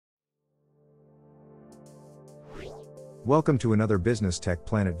Welcome to another Business Tech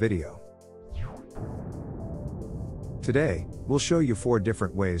Planet video. Today, we'll show you 4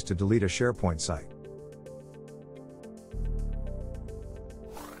 different ways to delete a SharePoint site.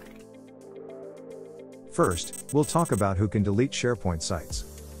 First, we'll talk about who can delete SharePoint sites.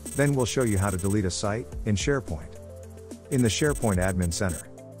 Then we'll show you how to delete a site in SharePoint. In the SharePoint Admin Center.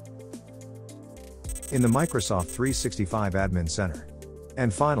 In the Microsoft 365 Admin Center.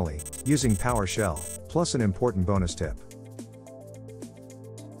 And finally, using PowerShell, plus an important bonus tip.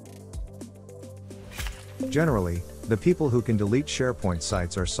 Generally, the people who can delete SharePoint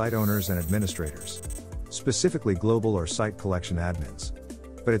sites are site owners and administrators. Specifically global or site collection admins.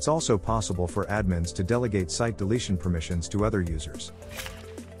 But it's also possible for admins to delegate site deletion permissions to other users.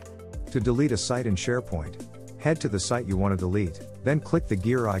 To delete a site in SharePoint, head to the site you want to delete, then click the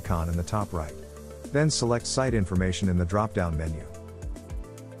gear icon in the top right. Then select Site Information in the drop-down menu.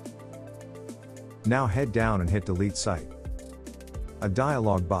 Now head down and hit Delete Site. A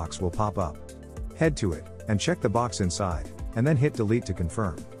dialog box will pop up. Head to it, and check the box inside, and then hit Delete to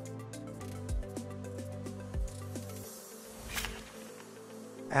confirm.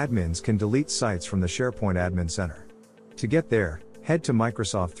 Admins can delete sites from the SharePoint Admin Center. To get there, head to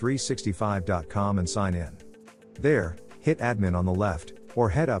Microsoft365.com and sign in. There, hit Admin on the left, or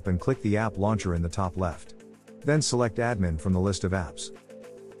head up and click the App Launcher in the top left. Then select Admin from the list of apps.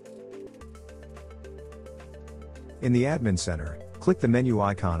 In the Admin Center, click the menu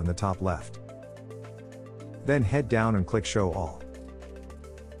icon in the top left. Then head down and click Show All.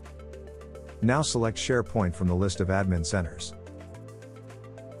 Now select SharePoint from the list of admin centers.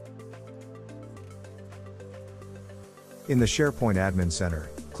 In the SharePoint Admin Center,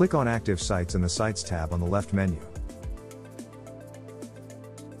 click on Active Sites in the Sites tab on the left menu.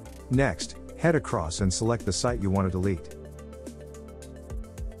 Next, head across and select the site you want to delete.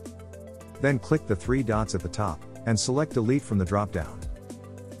 Then click the 3 dots at the top, and select Delete from the drop-down.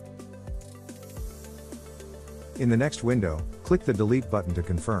 In the next window, click the Delete button to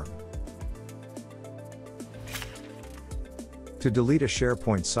confirm. To delete a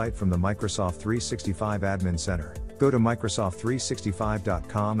SharePoint site from the Microsoft 365 Admin Center, go to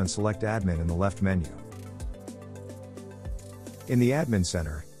Microsoft365.com and select Admin in the left menu. In the Admin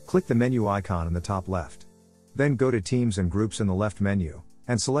Center, click the menu icon in the top left. Then go to Teams and Groups in the left menu,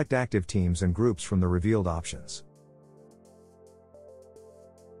 and select Active Teams and Groups from the revealed options.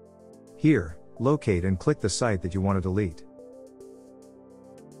 Here, locate and click the site that you want to delete.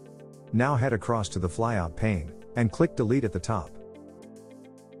 Now head across to the flyout pane, and click Delete at the top.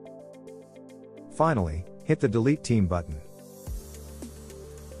 Finally, hit the Delete Team button.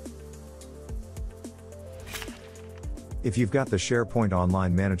 If you've got the SharePoint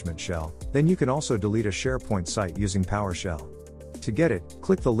Online Management Shell, then you can also delete a SharePoint site using PowerShell. To get it,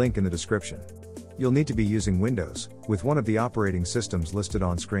 click the link in the description. You'll need to be using Windows, with one of the operating systems listed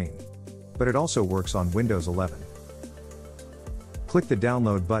on screen. But it also works on Windows 11. Click the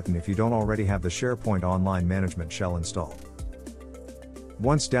Download button if you don't already have the SharePoint Online Management Shell installed.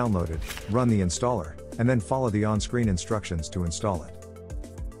 Once downloaded, run the installer, and then follow the on-screen instructions to install it.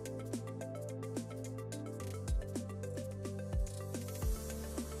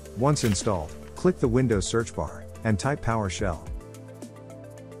 Once installed, click the Windows search bar, and type PowerShell.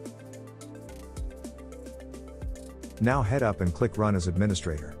 Now head up and click Run as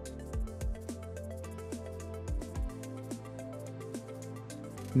Administrator.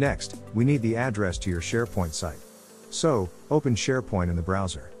 Next, we need the address to your SharePoint site. So, open SharePoint in the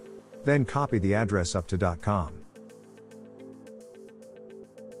browser. Then copy the address up to .com.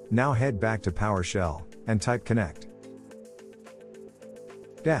 Now head back to PowerShell, and type Connect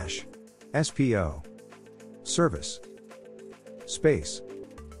 -SPO service space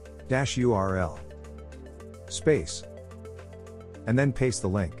 -URL space, and then paste the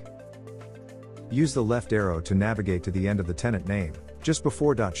link. Use the left arrow to navigate to the end of the tenant name, just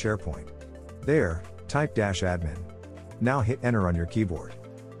before .SharePoint. There, type -admin. Now hit Enter on your keyboard.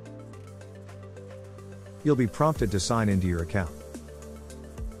 You'll be prompted to sign into your account.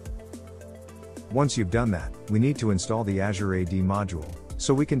 Once you've done that, we need to install the AzureAD module,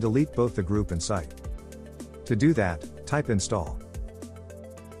 so we can delete both the group and site. To do that, type install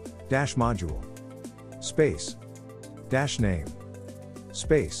 -module space -name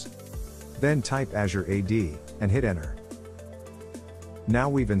space, then type AzureAD, and hit Enter. Now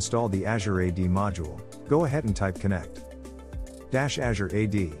we've installed the AzureAD module, go ahead and type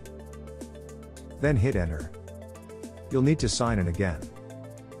Connect-AzureAD. Then hit Enter. You'll need to sign in again.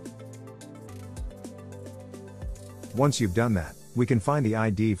 Once you've done that, we can find the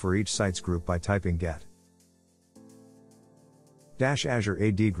ID for each site's group by typing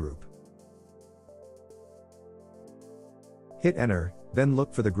Get-AzureADGroup Hit Enter, then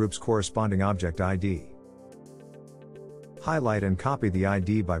look for the group's corresponding object ID. Highlight and copy the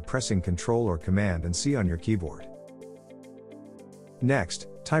ID by pressing Ctrl or Command and C on your keyboard. Next,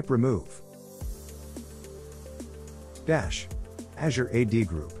 type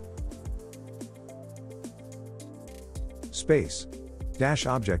Remove-AzureADGroup space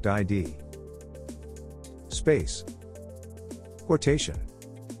 -ObjectID space quotation.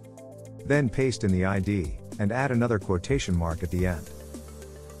 Then paste in the ID, and add another quotation mark at the end.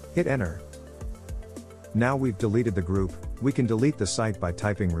 Hit Enter. Now we've deleted the group, we can delete the site by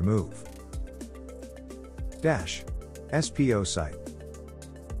typing Remove-SPO site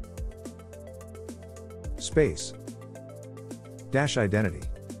space -identity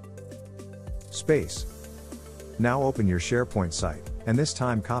space. Now open your SharePoint site, and this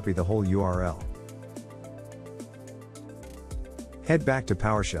time copy the whole URL. Head back to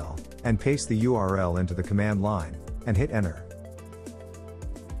PowerShell, and paste the URL into the command line, and hit Enter.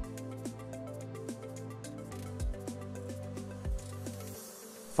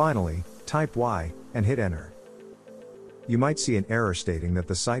 Finally, type Y, and hit Enter. You might see an error stating that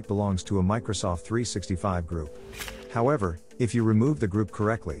the site belongs to a Microsoft 365 group. However, if you remove the group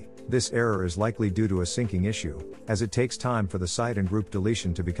correctly, this error is likely due to a syncing issue, as it takes time for the site and group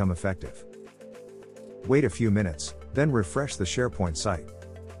deletion to become effective. Wait a few minutes, then refresh the SharePoint site.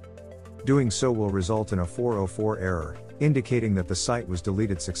 Doing so will result in a 404 error, indicating that the site was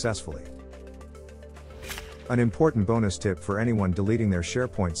deleted successfully. An important bonus tip for anyone deleting their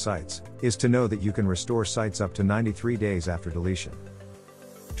SharePoint sites is to know that you can restore sites up to 93 days after deletion.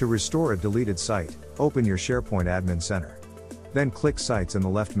 To restore a deleted site, open your SharePoint Admin Center. Then click Sites in the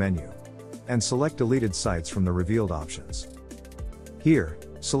left menu. And select Deleted Sites from the revealed options. Here,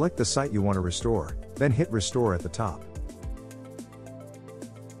 select the site you want to restore, then hit Restore at the top.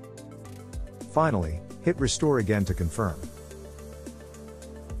 Finally, hit Restore again to confirm.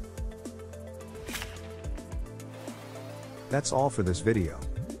 That's all for this video.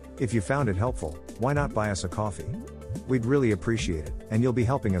 If you found it helpful, why not buy us a coffee? We'd really appreciate it, and you'll be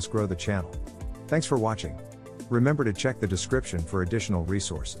helping us grow the channel. Thanks for watching. Remember to check the description for additional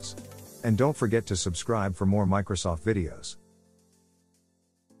resources. And don't forget to subscribe for more Microsoft videos.